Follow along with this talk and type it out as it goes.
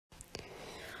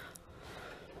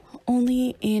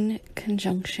Only in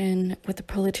conjunction with the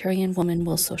proletarian woman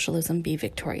will socialism be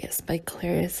victorious, by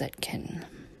Clara Zetkin.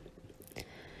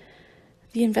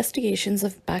 The investigations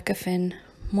of Bachofen,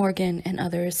 Morgan, and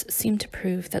others seem to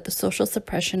prove that the social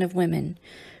suppression of women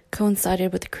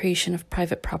coincided with the creation of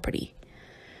private property.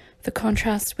 The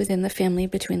contrast within the family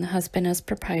between the husband as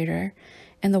proprietor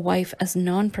and the wife as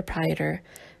non-proprietor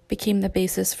became the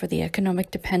basis for the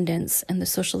economic dependence and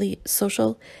the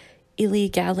social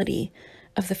illegality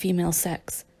of the female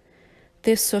sex.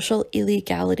 This social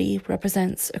illegality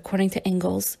represents, according to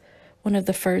Engels, one of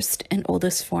the first and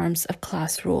oldest forms of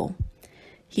class rule.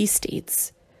 He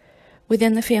states,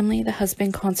 "Within the family, the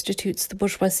husband constitutes the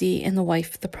bourgeoisie and the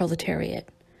wife the proletariat."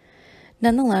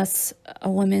 Nonetheless, a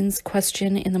woman's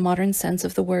question in the modern sense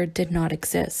of the word did not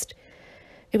exist.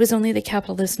 It was only the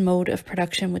capitalist mode of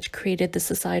production which created the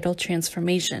societal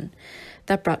transformation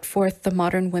that brought forth the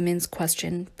modern women's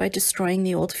question by destroying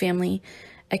the old family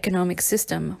economic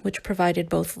system which provided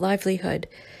both livelihood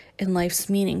and life's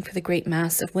meaning for the great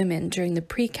mass of women during the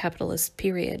pre-capitalist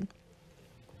period.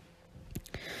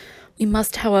 We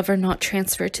must, however, not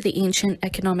transfer to the ancient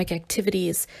economic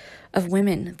activities of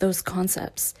women those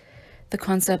concepts, the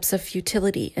concepts of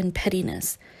futility and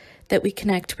pettiness, that we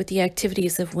connect with the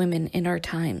activities of women in our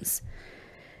times.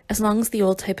 As long as the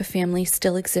old type of family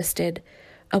still existed,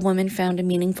 a woman found a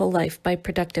meaningful life by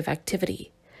productive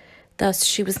activity. Thus,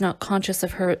 she was not conscious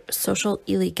of her social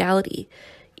illegality,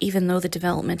 even though the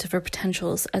development of her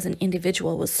potentials as an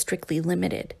individual was strictly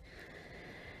limited.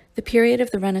 The period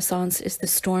of the Renaissance is the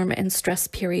storm and stress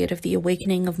period of the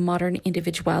awakening of modern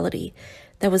individuality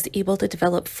that was able to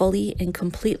develop fully and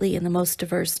completely in the most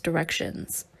diverse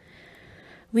directions.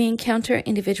 We encounter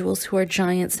individuals who are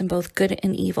giants in both good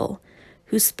and evil,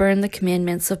 who spurn the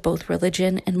commandments of both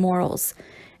religion and morals,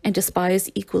 and despise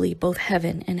equally both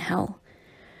heaven and hell.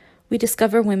 We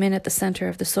discover women at the center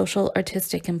of the social,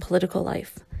 artistic, and political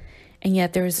life, and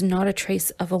yet there is not a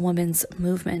trace of a woman's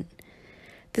movement.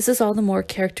 This is all the more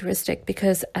characteristic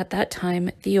because at that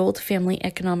time, the old family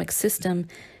economic system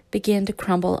began to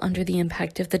crumble under the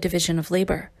impact of the division of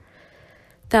labor.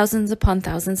 Thousands upon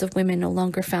thousands of women no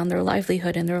longer found their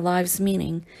livelihood and their lives'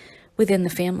 meaning within the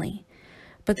family.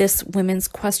 But this women's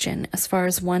question, as far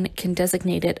as one can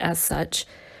designate it as such,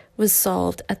 was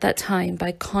solved at that time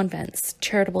by convents,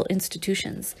 charitable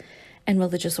institutions, and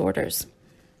religious orders.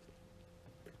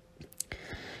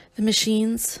 The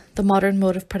machines, the modern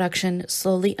mode of production,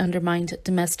 slowly undermined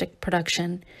domestic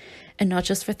production, and not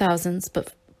just for thousands,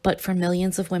 but for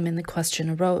millions of women the question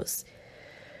arose.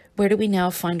 Where do we now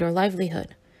find our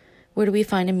livelihood? Where do we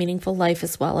find a meaningful life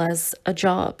as well as a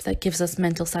job that gives us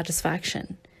mental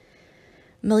satisfaction?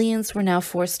 Millions were now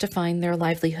forced to find their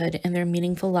livelihood and their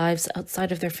meaningful lives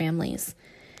outside of their families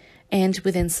and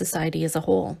within society as a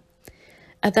whole.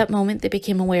 At that moment, they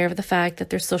became aware of the fact that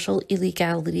their social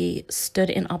illegality stood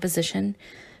in opposition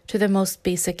to their most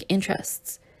basic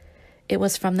interests. It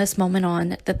was from this moment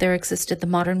on that there existed the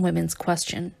modern women's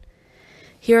question.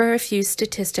 Here are a few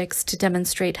statistics to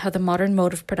demonstrate how the modern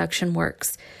mode of production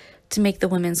works to make the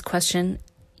women's question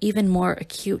even more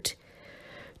acute.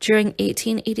 During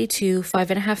 1882,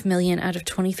 5.5 million out of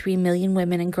 23 million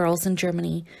women and girls in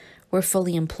Germany were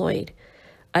fully employed,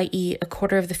 i.e., a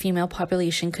quarter of the female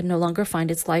population could no longer find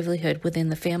its livelihood within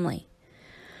the family.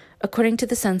 According to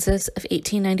the census of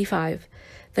 1895,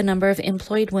 the number of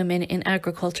employed women in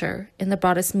agriculture, in the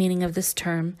broadest meaning of this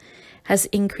term, has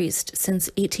increased since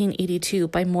 1882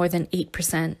 by more than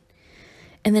 8%,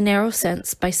 in the narrow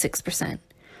sense by 6%,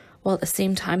 while at the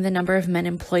same time the number of men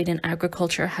employed in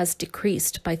agriculture has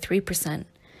decreased by 3%,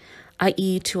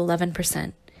 i.e. to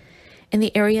 11%. In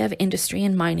the area of industry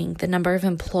and mining, the number of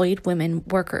employed women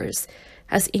workers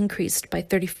has increased by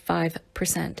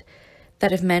 35%,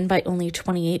 that of men by only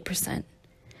 28%.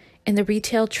 In the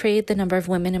retail trade, the number of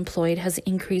women employed has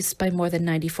increased by more than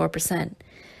 94%,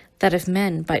 that of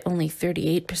men by only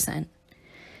 38%.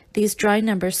 These dry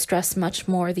numbers stress much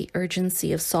more the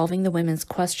urgency of solving the women's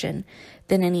question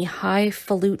than any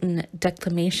highfalutin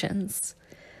declamations.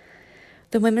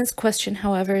 The women's question,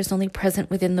 however, is only present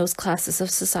within those classes of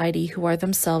society who are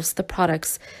themselves the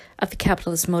products of the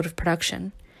capitalist mode of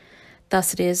production.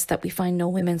 Thus it is that we find no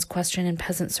women's question in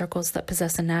peasant circles that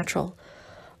possess a natural,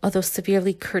 although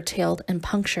severely curtailed and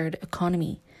punctured,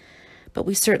 economy. But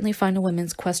we certainly find a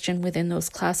women's question within those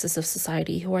classes of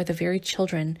society who are the very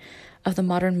children of the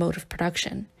modern mode of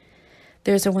production.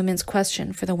 There is a women's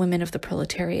question for the women of the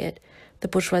proletariat, the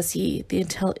bourgeoisie, the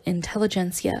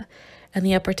intelligentsia, and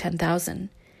the upper 10,000.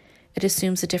 It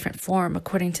assumes a different form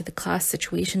according to the class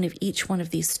situation of each one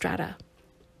of these strata.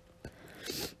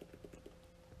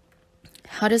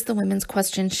 How does the women's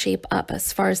question shape up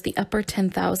as far as the upper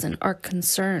 10,000 are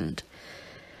concerned?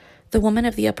 The woman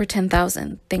of the upper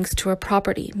 10,000, thanks to her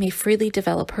property, may freely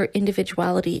develop her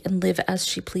individuality and live as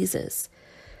she pleases.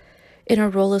 In her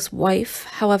role as wife,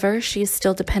 however, she is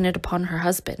still dependent upon her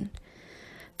husband.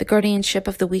 The guardianship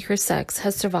of the weaker sex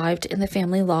has survived in the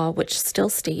family law, which still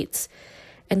states,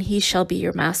 "And he shall be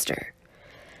your master."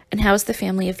 And how is the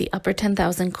family of the upper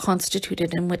 10,000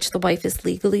 constituted in which the wife is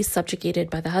legally subjugated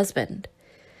by the husband?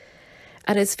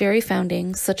 At its very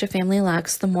founding, such a family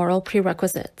lacks the moral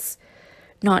prerequisites.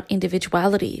 Not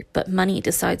individuality, but money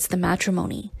decides the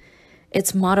matrimony.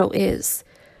 Its motto is,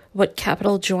 "What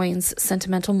capital joins,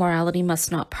 sentimental morality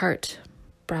must not part."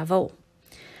 Bravo.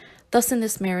 Thus, in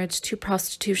this marriage, two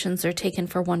prostitutions are taken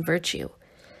for one virtue.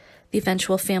 The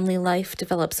eventual family life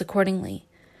develops accordingly.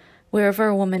 Wherever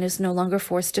a woman is no longer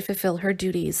forced to fulfill her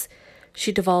duties,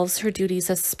 she devolves her duties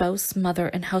as spouse, mother,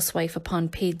 and housewife upon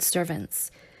paid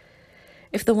servants.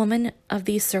 If the women of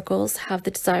these circles have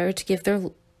the desire to give their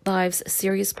lives a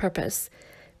serious purpose,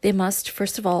 they must,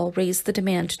 first of all, raise the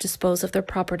demand to dispose of their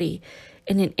property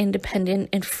in an independent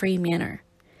and free manner.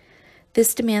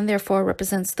 This demand, therefore,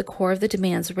 represents the core of the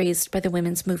demands raised by the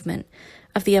women's movement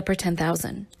of the upper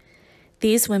 10,000.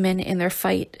 These women, in their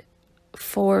fight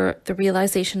for the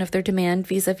realization of their demand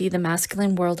vis-a-vis the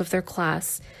masculine world of their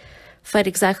class, fight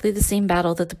exactly the same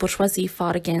battle that the bourgeoisie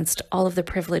fought against all of the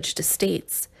privileged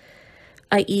estates,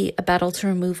 i.e., a battle to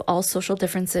remove all social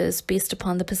differences based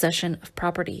upon the possession of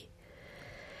property.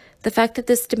 The fact that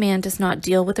this demand does not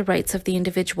deal with the rights of the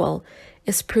individual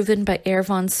is proven by Herr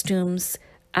von Sturm's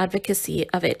advocacy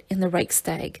of it in the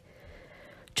Reichstag.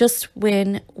 Just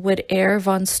when would Herr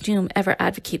von Sturm ever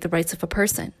advocate the rights of a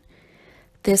person?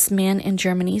 This man in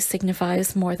Germany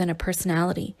signifies more than a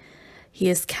personality. He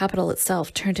is capital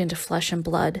itself turned into flesh and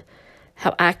blood.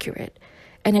 How accurate.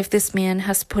 And if this man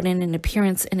has put in an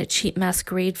appearance in a cheap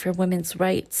masquerade for women's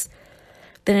rights,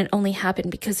 then it only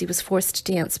happened because he was forced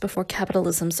to dance before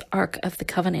capitalism's Ark of the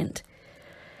Covenant.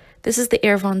 This is the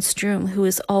Herr von Sturm who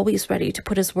is always ready to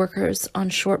put his workers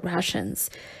on short rations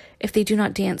if they do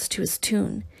not dance to his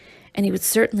tune, and he would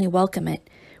certainly welcome it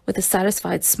with a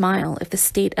satisfied smile if the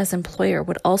state as employer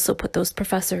would also put those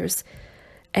professors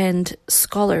and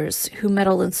scholars who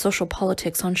meddle in social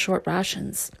politics on short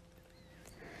rations.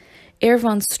 Herr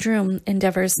von Sturm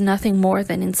endeavors nothing more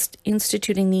than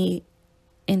instituting the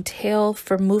entail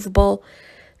for movable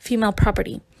female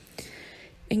property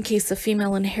in case of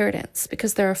female inheritance,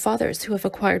 because there are fathers who have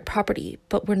acquired property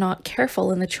but were not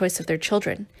careful in the choice of their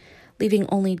children, leaving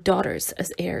only daughters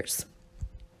as heirs.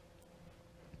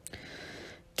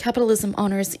 Capitalism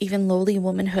honors even lowly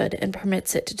womanhood and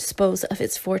permits it to dispose of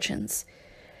its fortunes.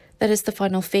 That is the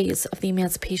final phase of the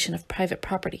emancipation of private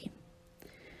property.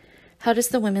 How does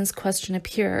the women's question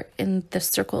appear in the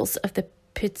circles of the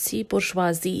petite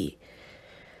bourgeoisie,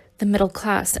 the middle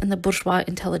class, and the bourgeois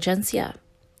intelligentsia?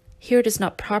 Here it is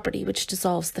not property which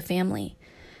dissolves the family,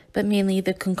 but mainly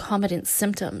the concomitant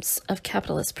symptoms of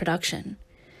capitalist production.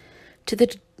 To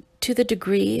the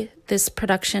degree this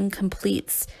production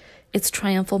completes its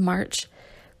triumphal march,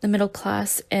 the middle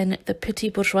class and the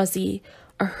petite bourgeoisie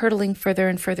are hurtling further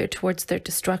and further towards their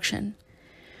destruction.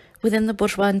 Within the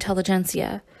bourgeois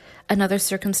intelligentsia, another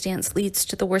circumstance leads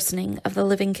to the worsening of the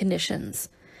living conditions.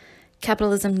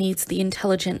 Capitalism needs the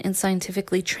intelligent and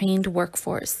scientifically trained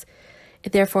workforce.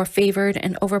 It therefore favored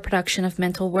an overproduction of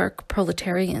mental work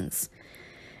proletarians,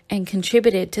 and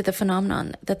contributed to the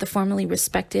phenomenon that the formerly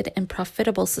respected and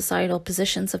profitable societal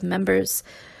positions of members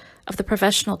of the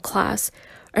professional class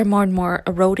are more and more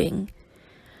eroding.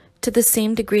 To the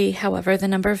same degree, however, the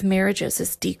number of marriages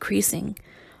is decreasing,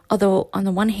 although on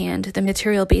the one hand, the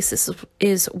material basis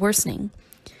is worsening.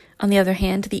 On the other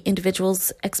hand, the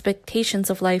individual's expectations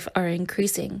of life are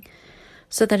increasing,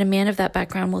 so that a man of that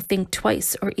background will think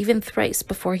twice or even thrice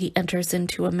before he enters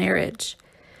into a marriage.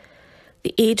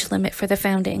 The age limit for the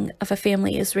founding of a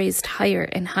family is raised higher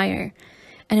and higher,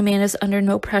 and a man is under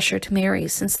no pressure to marry,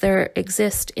 since there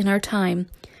exist in our time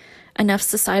enough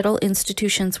societal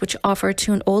institutions which offer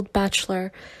to an old bachelor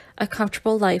a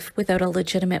comfortable life without a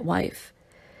legitimate wife.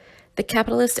 The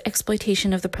capitalist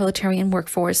exploitation of the proletarian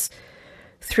workforce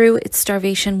through its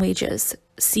starvation wages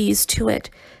sees to it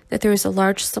that there is a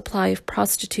large supply of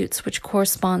prostitutes which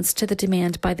corresponds to the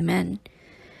demand by the men.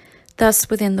 Thus,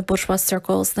 within the bourgeois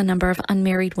circles, the number of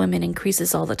unmarried women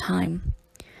increases all the time.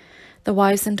 The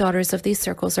wives and daughters of these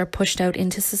circles are pushed out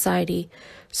into society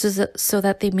so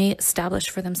that they may establish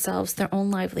for themselves their own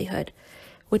livelihood,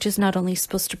 which is not only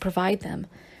supposed to provide them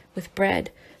with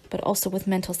bread, but also with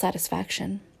mental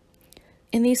satisfaction.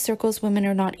 In these circles, women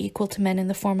are not equal to men in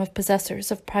the form of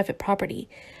possessors of private property,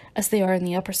 as they are in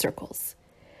the upper circles.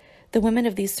 The women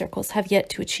of these circles have yet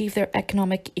to achieve their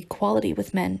economic equality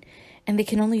with men, and they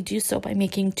can only do so by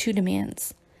making two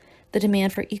demands: the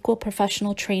demand for equal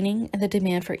professional training and the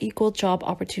demand for equal job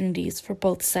opportunities for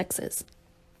both sexes.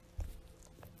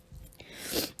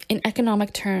 In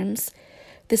economic terms,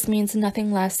 this means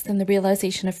nothing less than the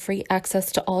realization of free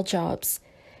access to all jobs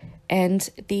and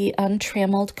the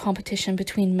untrammeled competition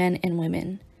between men and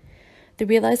women. The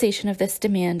realization of this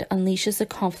demand unleashes a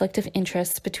conflict of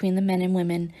interests between the men and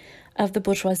women of the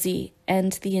bourgeoisie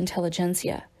and the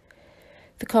intelligentsia.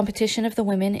 The competition of the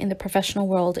women in the professional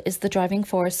world is the driving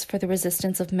force for the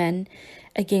resistance of men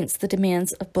against the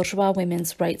demands of bourgeois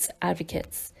women's rights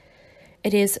advocates.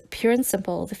 It is, pure and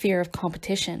simple, the fear of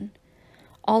competition.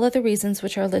 All other reasons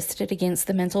which are listed against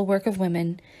the mental work of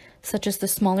women, such as the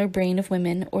smaller brain of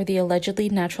women or the allegedly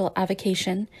natural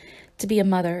avocation to be a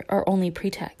mother, are only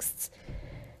pretexts.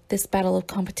 This battle of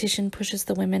competition pushes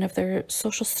the women of their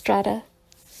social strata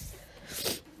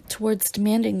towards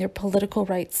demanding their political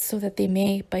rights so that they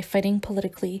may, by fighting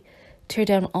politically, tear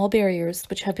down all barriers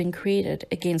which have been created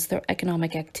against their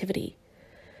economic activity.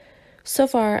 So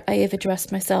far, I have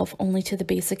addressed myself only to the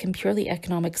basic and purely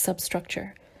economic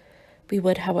substructure. We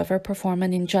would, however, perform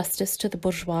an injustice to the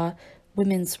bourgeois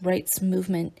women's rights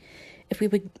movement if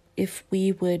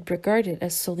we would regard it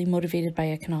as solely motivated by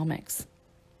economics.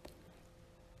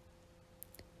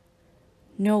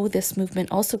 No, this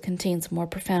movement also contains a more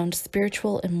profound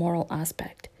spiritual and moral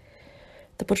aspect.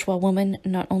 The bourgeois woman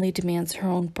not only demands her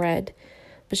own bread,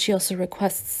 but she also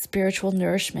requests spiritual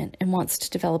nourishment and wants to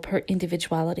develop her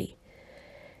individuality.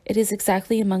 It is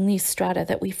exactly among these strata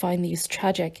that we find these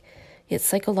tragic, yet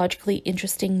psychologically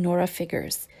interesting Nora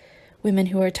figures, women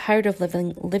who are tired of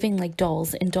living like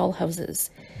dolls in dollhouses,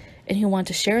 and who want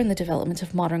to share in the development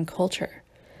of modern culture.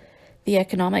 The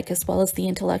economic as well as the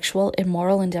intellectual and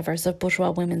moral endeavors of bourgeois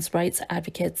women's rights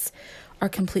advocates are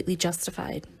completely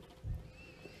justified.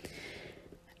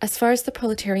 As far as the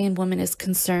proletarian woman is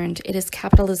concerned, it is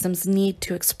capitalism's need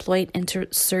to exploit and to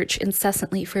search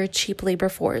incessantly for a cheap labor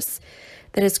force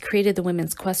that has created the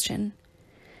women's question.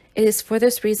 It is for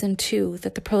this reason, too,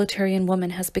 that the proletarian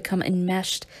woman has become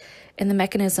enmeshed in the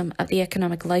mechanism of the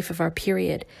economic life of our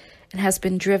period and has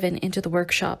been driven into the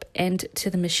workshop and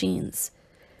to the machines.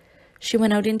 She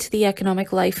went out into the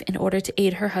economic life in order to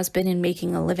aid her husband in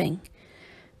making a living,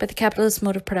 but the capitalist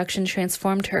mode of production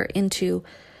transformed her into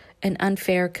an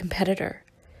unfair competitor.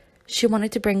 She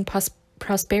wanted to bring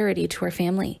prosperity to her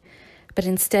family, but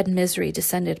instead misery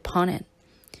descended upon it.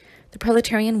 The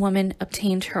proletarian woman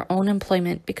obtained her own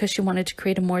employment because she wanted to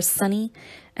create a more sunny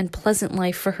and pleasant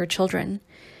life for her children,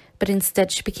 but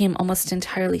instead she became almost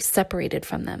entirely separated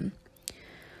from them.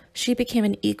 She became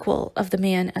an equal of the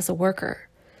man as a worker.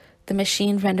 The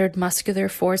machine rendered muscular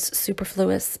force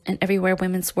superfluous, and everywhere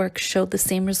women's work showed the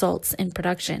same results in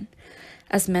production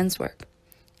as men's work.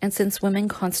 And since women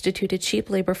constitute a cheap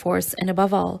labor force, and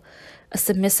above all, a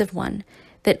submissive one,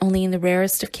 that only in the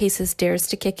rarest of cases dares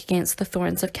to kick against the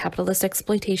thorns of capitalist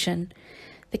exploitation,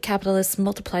 the capitalists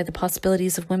multiply the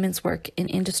possibilities of women's work in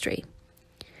industry.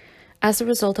 As a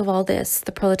result of all this,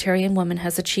 the proletarian woman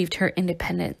has achieved her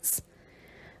independence.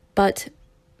 But,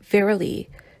 verily,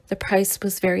 the price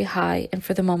was very high, and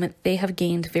for the moment they have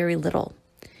gained very little.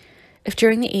 If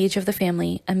during the age of the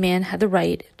family a man had the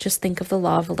right, just think of the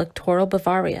law of electoral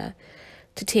Bavaria,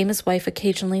 to tame his wife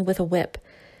occasionally with a whip,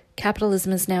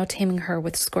 capitalism is now taming her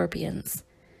with scorpions.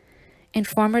 In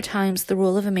former times, the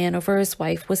rule of a man over his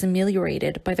wife was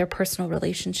ameliorated by their personal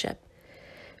relationship.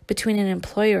 Between an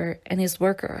employer and his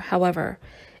worker, however,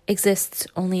 exists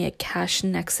only a cash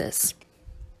nexus.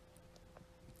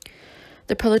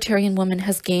 The proletarian woman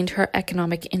has gained her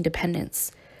economic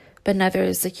independence, but neither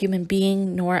as a human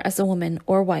being nor as a woman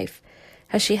or wife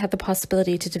has she had the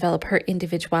possibility to develop her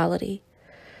individuality.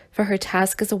 For her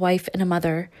task as a wife and a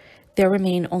mother, there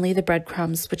remain only the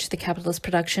breadcrumbs which the capitalist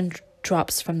production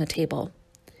drops from the table.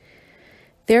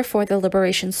 Therefore, the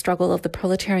liberation struggle of the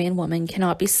proletarian woman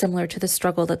cannot be similar to the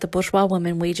struggle that the bourgeois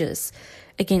woman wages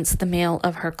against the male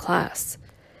of her class.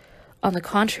 On the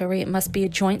contrary, it must be a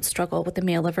joint struggle with the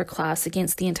male of her class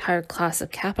against the entire class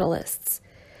of capitalists.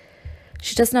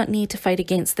 She does not need to fight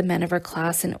against the men of her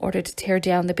class in order to tear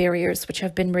down the barriers which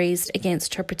have been raised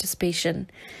against her participation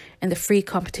in the free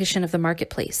competition of the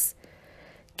marketplace.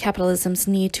 Capitalism's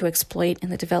need to exploit in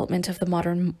the development of the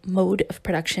modern mode of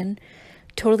production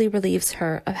totally relieves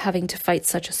her of having to fight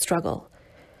such a struggle.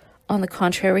 On the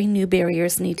contrary, new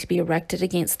barriers need to be erected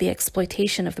against the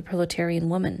exploitation of the proletarian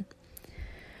woman.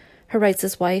 Her rights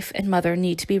as wife and mother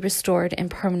need to be restored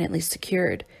and permanently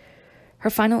secured. Her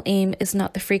final aim is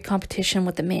not the free competition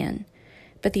with the man,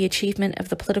 but the achievement of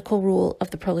the political rule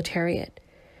of the proletariat.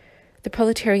 The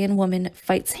proletarian woman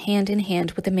fights hand in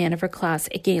hand with the man of her class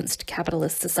against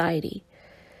capitalist society.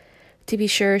 To be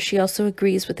sure, she also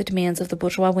agrees with the demands of the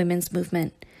bourgeois women's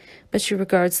movement, but she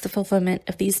regards the fulfillment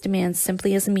of these demands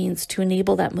simply as a means to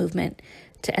enable that movement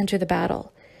to enter the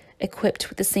battle, equipped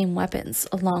with the same weapons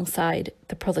alongside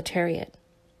the proletariat.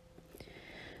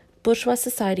 Bourgeois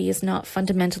society is not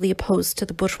fundamentally opposed to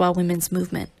the bourgeois women's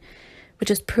movement, which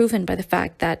is proven by the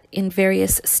fact that in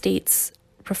various states,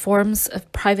 reforms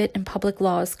of private and public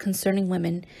laws concerning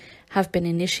women have been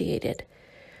initiated.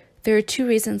 There are two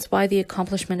reasons why the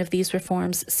accomplishment of these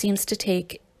reforms seems to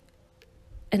take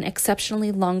an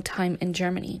exceptionally long time in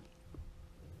Germany.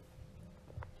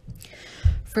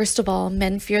 First of all,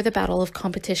 men fear the battle of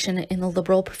competition in the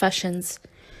liberal professions,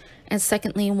 and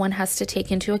secondly, one has to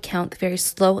take into account the very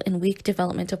slow and weak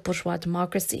development of bourgeois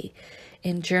democracy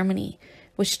in Germany,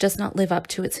 which does not live up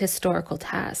to its historical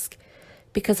task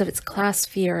because of its class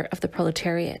fear of the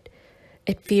proletariat.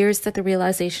 It fears that the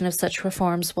realization of such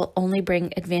reforms will only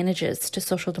bring advantages to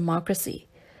social democracy.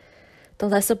 The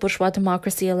less a bourgeois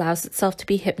democracy allows itself to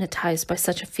be hypnotized by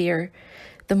such a fear,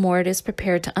 the more it is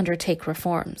prepared to undertake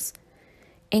reforms.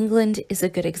 England is a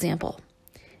good example.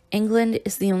 England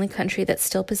is the only country that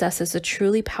still possesses a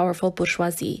truly powerful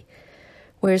bourgeoisie,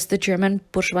 whereas the German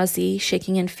bourgeoisie,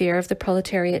 shaking in fear of the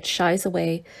proletariat, shies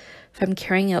away from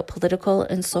carrying out political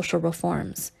and social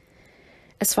reforms.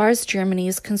 As far as Germany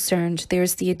is concerned, there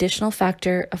is the additional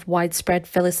factor of widespread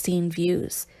Philistine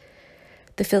views.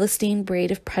 The Philistine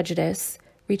braid of prejudice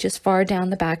reaches far down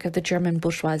the back of the German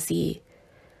bourgeoisie.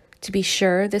 To be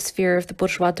sure, this fear of the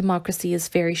bourgeois democracy is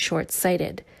very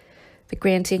short-sighted. The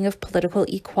granting of political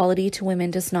equality to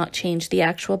women does not change the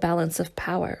actual balance of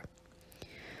power.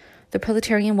 The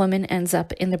proletarian woman ends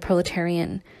up in the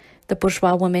proletarian, the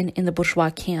bourgeois woman in the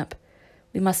bourgeois camp.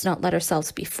 We must not let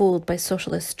ourselves be fooled by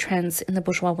socialist trends in the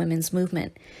bourgeois women's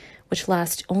movement, which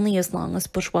last only as long as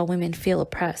bourgeois women feel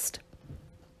oppressed.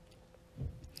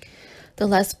 The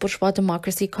less bourgeois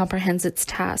democracy comprehends its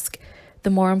task, the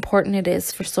more important it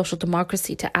is for social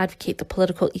democracy to advocate the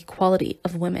political equality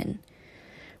of women.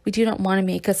 We do not want to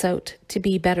make us out to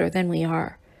be better than we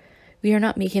are. We are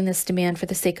not making this demand for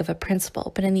the sake of a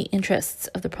principle, but in the interests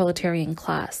of the proletarian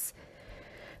class.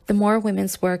 The more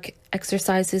women's work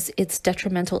exercises its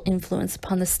detrimental influence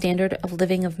upon the standard of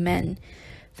living of men,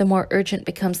 the more urgent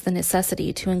becomes the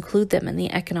necessity to include them in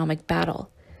the economic battle.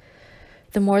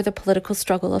 The more the political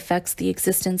struggle affects the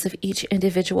existence of each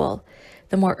individual,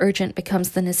 the more urgent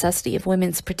becomes the necessity of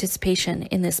women's participation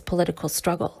in this political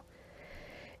struggle.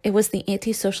 It was the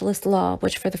anti-socialist law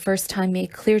which for the first time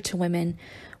made clear to women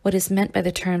what is meant by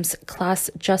the terms class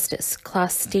justice,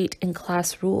 class state, and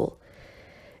class rule.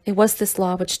 It was this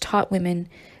law which taught women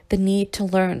the need to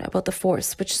learn about the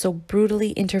force which so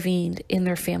brutally intervened in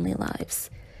their family lives.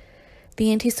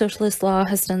 The anti-socialist law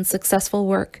has done successful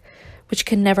work which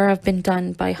can never have been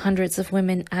done by hundreds of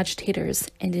women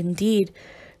agitators, and indeed,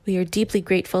 we are deeply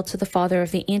grateful to the father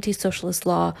of the anti-socialist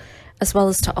law as well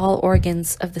as to all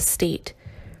organs of the state,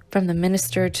 from the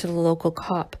minister to the local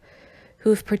cop, who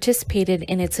have participated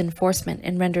in its enforcement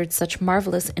and rendered such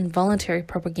marvelous involuntary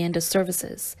propaganda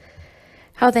services.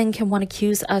 How then can one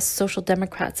accuse us social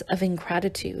democrats of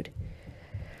ingratitude?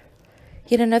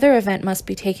 Yet another event must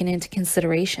be taken into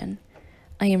consideration.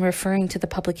 I am referring to the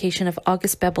publication of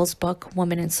August Bebel's book,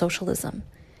 Woman and Socialism.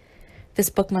 This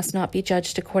book must not be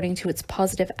judged according to its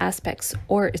positive aspects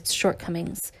or its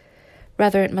shortcomings.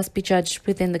 Rather, it must be judged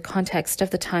within the context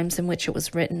of the times in which it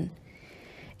was written.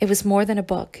 It was more than a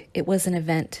book. It was an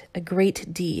event, a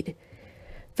great deed.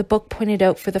 The book pointed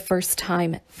out for the first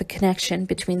time the connection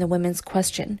between the women's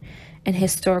question and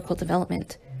historical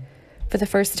development. For the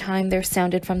first time, there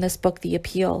sounded from this book the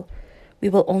appeal, "We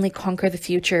will only conquer the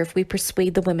future if we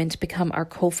persuade the women to become our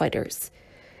co-fighters."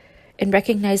 In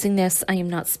recognizing this, I am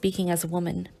not speaking as a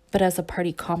woman, but as a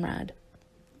party comrade.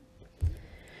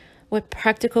 What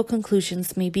practical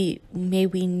conclusions may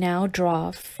we now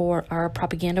draw for our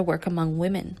propaganda work among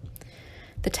women?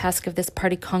 The task of this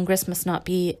party congress must not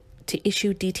be to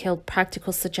issue detailed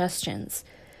practical suggestions,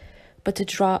 but to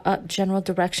draw up general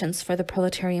directions for the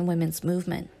proletarian women's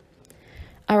movement.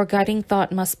 Our guiding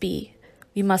thought must be,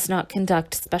 we must not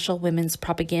conduct special women's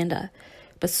propaganda,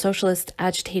 but socialist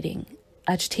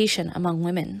agitation among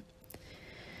women.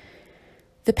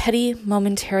 The petty,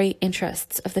 momentary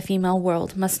interests of the female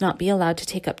world must not be allowed to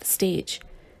take up the stage.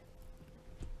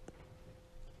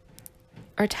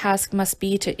 Our task must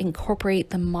be to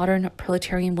incorporate the modern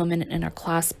proletarian woman in our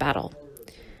class battle.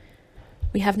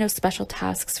 We have no special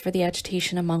tasks for the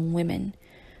agitation among women.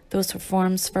 Those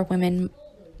reforms for women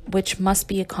which must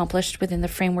be accomplished within the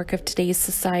framework of today's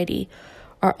society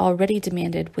are already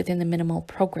demanded within the minimal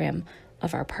program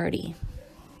of our party.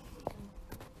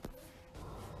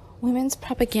 Women's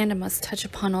propaganda must touch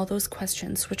upon all those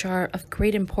questions which are of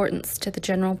great importance to the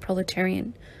general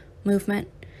proletarian movement.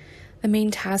 The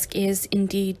main task is,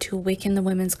 indeed, to awaken the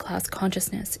women's class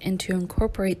consciousness and to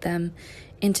incorporate them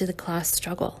into the class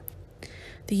struggle.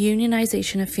 The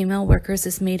unionization of female workers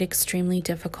is made extremely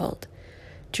difficult.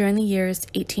 During the years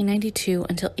 1892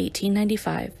 until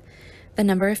 1895, the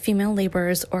number of female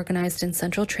laborers organized in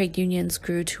central trade unions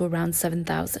grew to around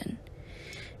 7,000.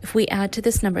 If we add to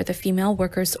this number the female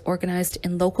workers organized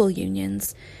in local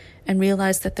unions and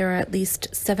realize that there are at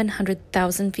least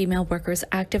 700,000 female workers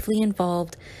actively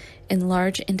involved in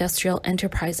large industrial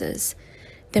enterprises,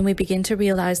 then we begin to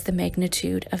realize the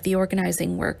magnitude of the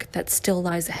organizing work that still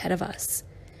lies ahead of us.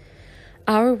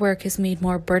 Our work is made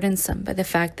more burdensome by the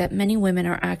fact that many women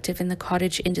are active in the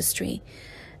cottage industry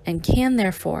and can,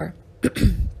 therefore,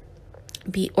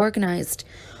 be organized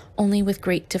only with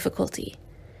great difficulty.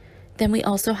 Then we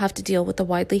also have to deal with the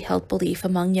widely held belief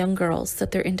among young girls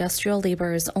that their industrial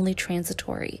labor is only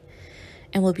transitory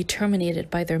and will be terminated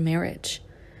by their marriage.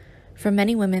 For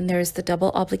many women, there is the double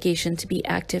obligation to be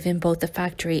active in both the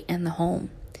factory and the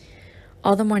home.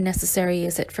 All the more necessary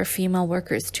is it for female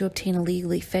workers to obtain a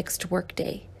legally fixed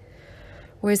workday.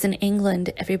 Whereas in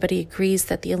England, everybody agrees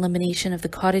that the elimination of the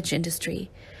cottage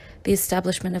industry, the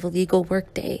establishment of a legal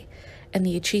workday, and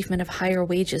the achievement of higher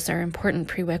wages are important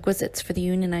prerequisites for the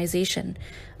unionization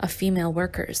of female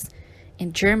workers.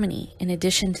 In Germany, in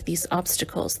addition to these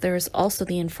obstacles, there is also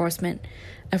the enforcement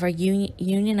of our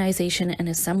unionization and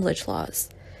assemblage laws.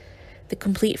 The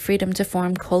complete freedom to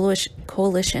form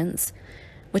coalitions,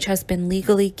 which has been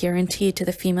legally guaranteed to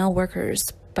the female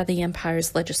workers by the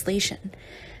empire's legislation,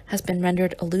 has been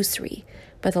rendered illusory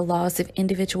by the laws of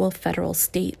individual federal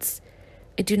states.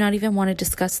 I do not even want to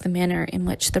discuss the manner in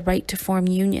which the right to form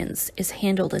unions is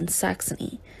handled in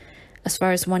Saxony, as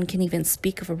far as one can even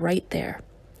speak of a right there.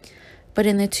 But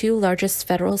in the two largest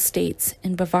federal states,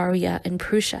 in Bavaria and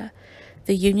Prussia,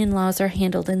 the union laws are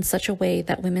handled in such a way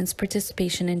that women's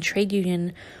participation in trade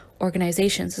union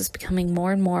organizations is becoming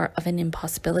more and more of an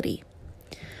impossibility.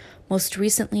 Most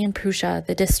recently in Prussia,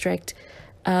 the district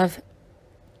of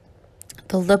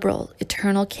the liberal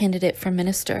eternal candidate for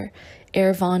minister,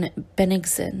 Herr von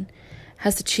Bennigsen,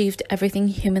 has achieved everything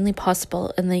humanly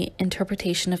possible in the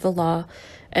interpretation of the law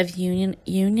of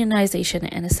unionization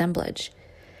and assemblage.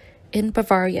 In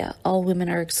Bavaria, all women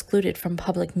are excluded from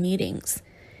public meetings.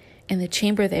 In the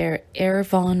chamber there, Herr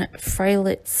von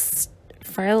Freilich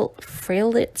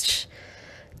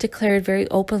declared very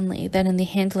openly that in the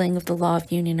handling of the law of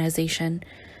unionization,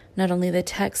 not only the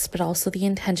text but also the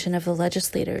intention of the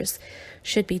legislators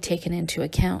should be taken into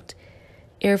account.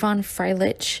 Herr von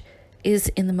Freilich is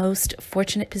in the most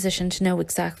fortunate position to know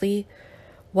exactly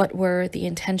what were the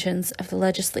intentions of the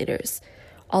legislators,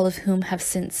 all of whom have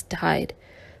since died,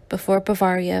 before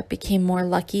Bavaria became more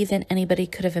lucky than anybody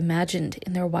could have imagined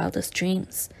in their wildest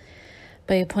dreams,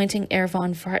 by appointing Herr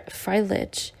von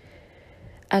Freilich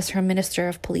as her Minister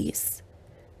of Police.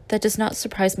 That does not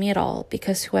surprise me at all,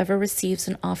 because whoever receives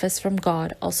an office from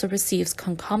God also receives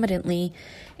concomitantly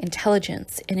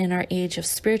intelligence, and in our age of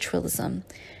spiritualism,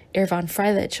 Herr von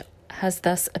Freilich has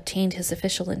thus obtained his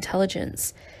official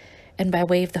intelligence, and by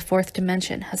way of the fourth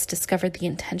dimension has discovered the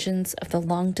intentions of the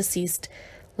long-deceased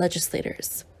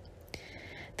legislators.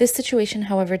 This situation,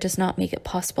 however, does not make it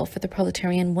possible for the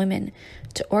proletarian women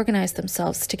to organize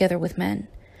themselves together with men.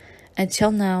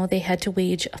 Until now, they had to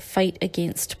wage a fight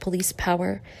against police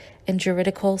power and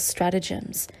juridical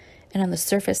stratagems, and on the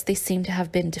surface they seem to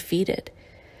have been defeated.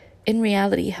 In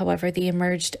reality, however, they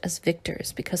emerged as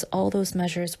victors, because all those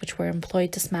measures which were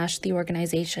employed to smash the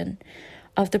organization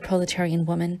of the proletarian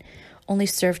woman only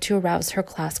served to arouse her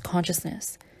class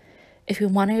consciousness. If we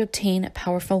want to obtain a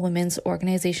powerful women's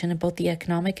organization in both the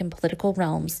economic and political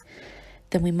realms,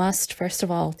 then we must, first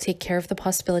of all, take care of the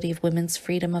possibility of women's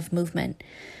freedom of movement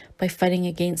by fighting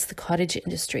against the cottage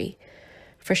industry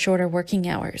for shorter working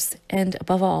hours, and,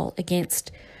 above all,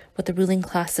 against what the ruling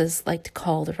classes like to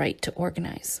call the right to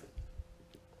organize.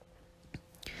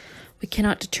 We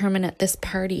cannot determine at this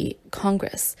party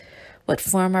Congress what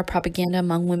form our propaganda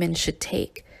among women should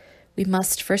take. We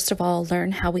must, first of all,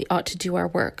 learn how we ought to do our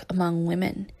work among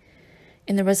women.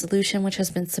 In the resolution which has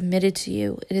been submitted to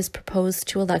you, it is proposed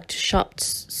to elect shop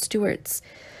stewards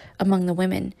among the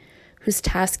women, whose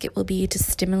task it will be to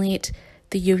stimulate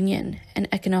the union and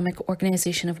economic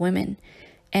organization of women,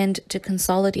 and to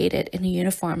consolidate it in a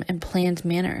uniform and planned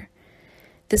manner.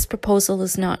 This proposal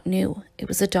is not new. It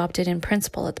was adopted in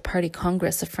principle at the Party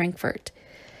Congress of Frankfurt,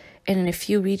 and in a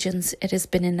few regions it has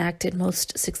been enacted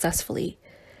most successfully.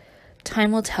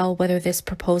 Time will tell whether this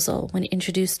proposal, when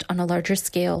introduced on a larger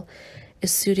scale,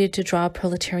 is suited to draw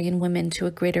proletarian women to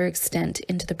a greater extent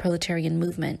into the proletarian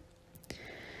movement.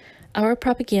 Our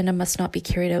propaganda must not be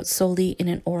carried out solely in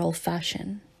an oral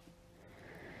fashion.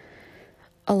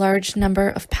 A large number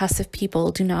of passive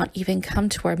people do not even come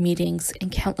to our meetings,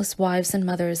 and countless wives and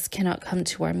mothers cannot come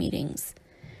to our meetings.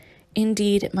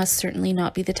 Indeed, it must certainly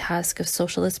not be the task of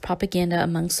socialist propaganda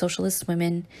among socialist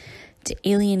women to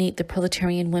alienate the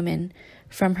proletarian woman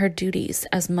from her duties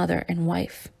as mother and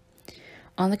wife.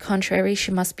 On the contrary,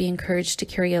 she must be encouraged to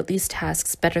carry out these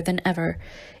tasks better than ever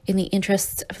in the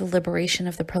interests of the liberation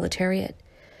of the proletariat.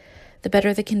 The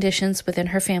better the conditions within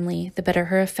her family, the better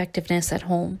her effectiveness at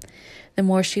home, the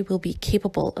more she will be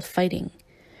capable of fighting.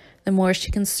 The more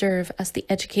she can serve as the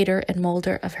educator and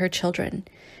molder of her children,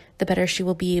 the better she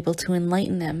will be able to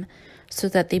enlighten them so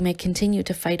that they may continue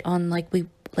to fight on like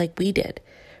we did,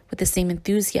 with the same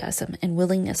enthusiasm and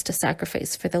willingness to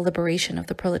sacrifice for the liberation of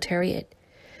the proletariat.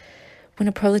 When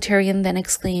a proletarian then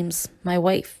exclaims, "My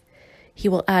wife," he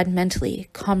will add mentally,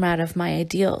 "comrade of my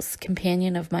ideals,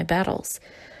 companion of my battles,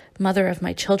 mother of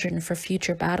my children for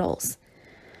future battles."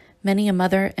 Many a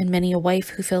mother and many a wife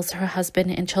who fills her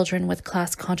husband and children with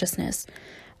class consciousness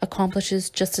accomplishes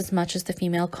just as much as the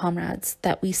female comrades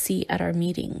that we see at our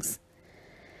meetings.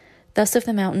 Thus, if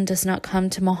the mountain does not come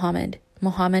to Mohammed,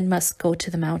 Mohammed must go to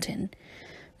the mountain.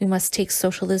 We must take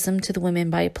socialism to the women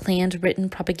by a planned written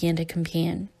propaganda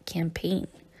campaign.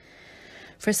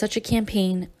 For such a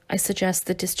campaign, I suggest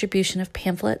the distribution of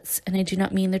pamphlets, and I do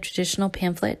not mean the traditional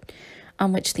pamphlet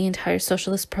on which the entire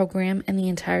socialist program and the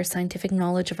entire scientific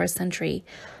knowledge of our century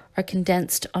are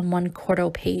condensed on one quarto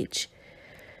page.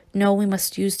 No, we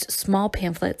must use small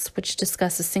pamphlets which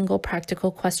discuss a single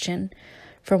practical question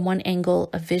from one angle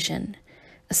of vision,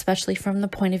 especially from the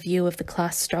point of view of the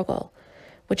class struggle,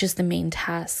 which is the main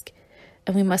task,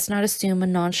 and we must not assume a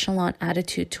nonchalant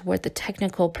attitude toward the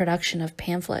technical production of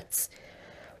pamphlets.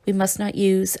 We must not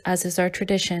use, as is our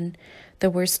tradition, the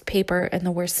worst paper and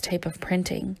the worst type of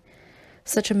printing.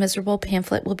 Such a miserable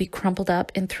pamphlet will be crumpled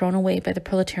up and thrown away by the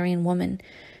proletarian woman,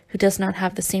 who does not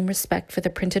have the same respect for the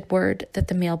printed word that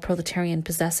the male proletarian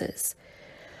possesses.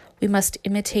 We must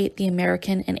imitate the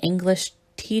American and English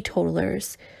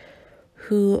teetotalers,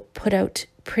 who put out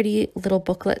pretty little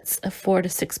booklets of 4 to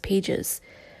 6 pages,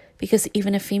 because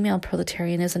even a female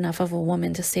proletarian is enough of a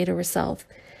woman to say to herself,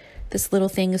 "This little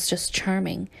thing is just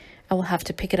charming. I will have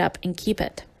to pick it up and keep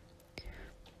it."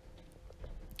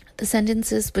 The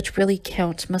sentences which really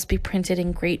count must be printed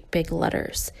in great big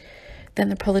letters. Then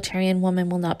the proletarian woman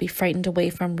will not be frightened away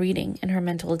from reading, and her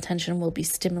mental attention will be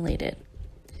stimulated.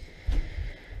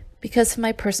 Because of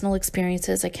my personal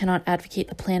experiences, I cannot advocate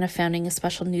the plan of founding a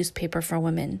special newspaper for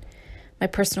women. My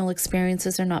personal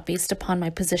experiences are not based upon my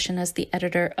position as the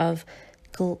editor of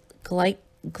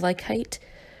Gleichheit,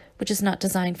 which is not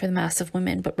designed for the mass of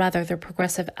women, but rather the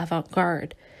progressive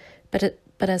avant-garde, but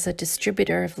as a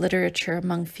distributor of literature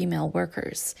among female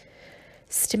workers.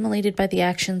 Stimulated by the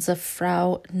actions of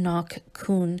Frau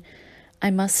Knock-Kuhn,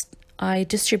 I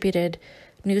distributed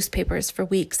newspapers for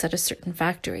weeks at a certain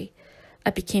factory. I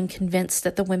became convinced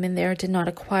that the women there did not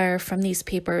acquire from these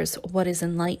papers what is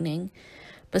enlightening,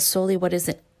 but solely what is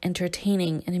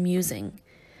entertaining and amusing.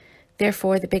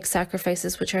 Therefore, the big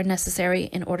sacrifices which are necessary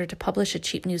in order to publish a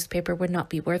cheap newspaper would not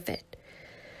be worth it.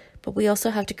 But we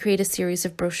also have to create a series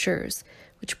of brochures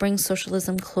which bring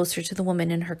socialism closer to the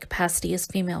woman in her capacity as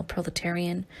female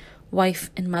proletarian, wife,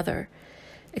 and mother.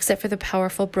 Except for the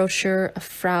powerful brochure of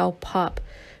Frau Popp,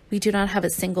 we do not have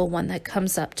a single one that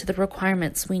comes up to the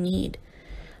requirements we need.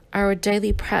 Our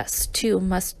daily press, too,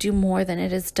 must do more than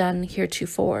it has done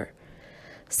heretofore.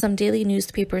 Some daily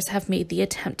newspapers have made the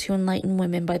attempt to enlighten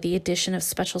women by the addition of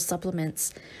special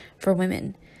supplements for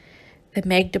women. The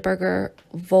Magdeburger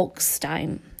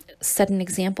Volkstein set an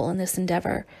example in this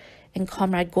endeavor, and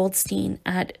Comrade Goldstein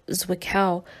at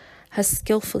Zwickau has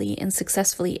skillfully and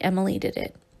successfully emulated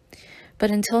it. But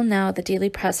until now, the daily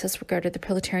press has regarded the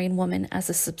proletarian woman as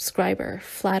a subscriber,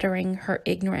 flattering her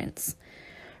ignorance,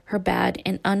 her bad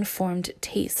and unformed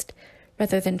taste,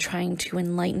 rather than trying to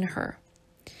enlighten her.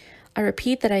 I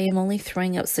repeat that I am only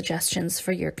throwing out suggestions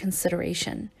for your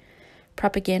consideration.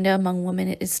 Propaganda among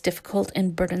women is difficult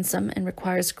and burdensome and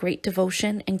requires great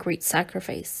devotion and great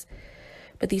sacrifice.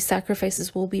 But these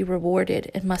sacrifices will be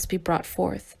rewarded and must be brought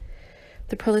forth.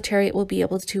 The proletariat will be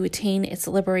able to attain its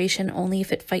liberation only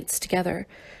if it fights together,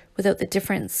 without the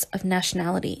difference of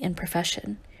nationality and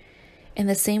profession. In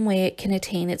the same way, it can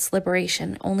attain its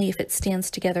liberation only if it stands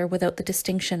together without the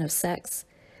distinction of sex.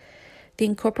 The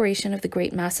incorporation of the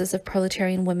great masses of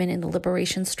proletarian women in the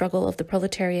liberation struggle of the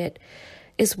proletariat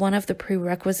is one of the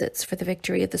prerequisites for the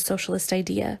victory of the socialist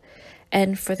idea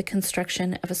and for the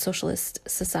construction of a socialist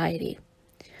society.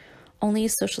 Only a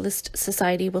socialist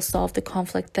society will solve the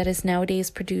conflict that is nowadays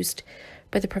produced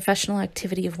by the professional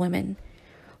activity of women.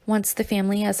 Once the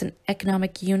family as an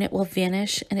economic unit will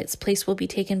vanish and its place will be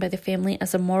taken by the family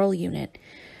as a moral unit,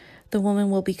 the woman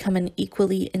will become an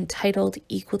equally entitled,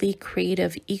 equally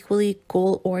creative, equally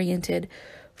goal-oriented,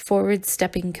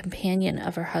 forward-stepping companion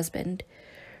of her husband.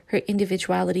 Her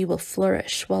individuality will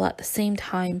flourish, while at the same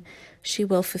time she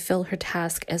will fulfill her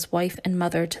task as wife and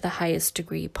mother to the highest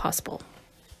degree possible.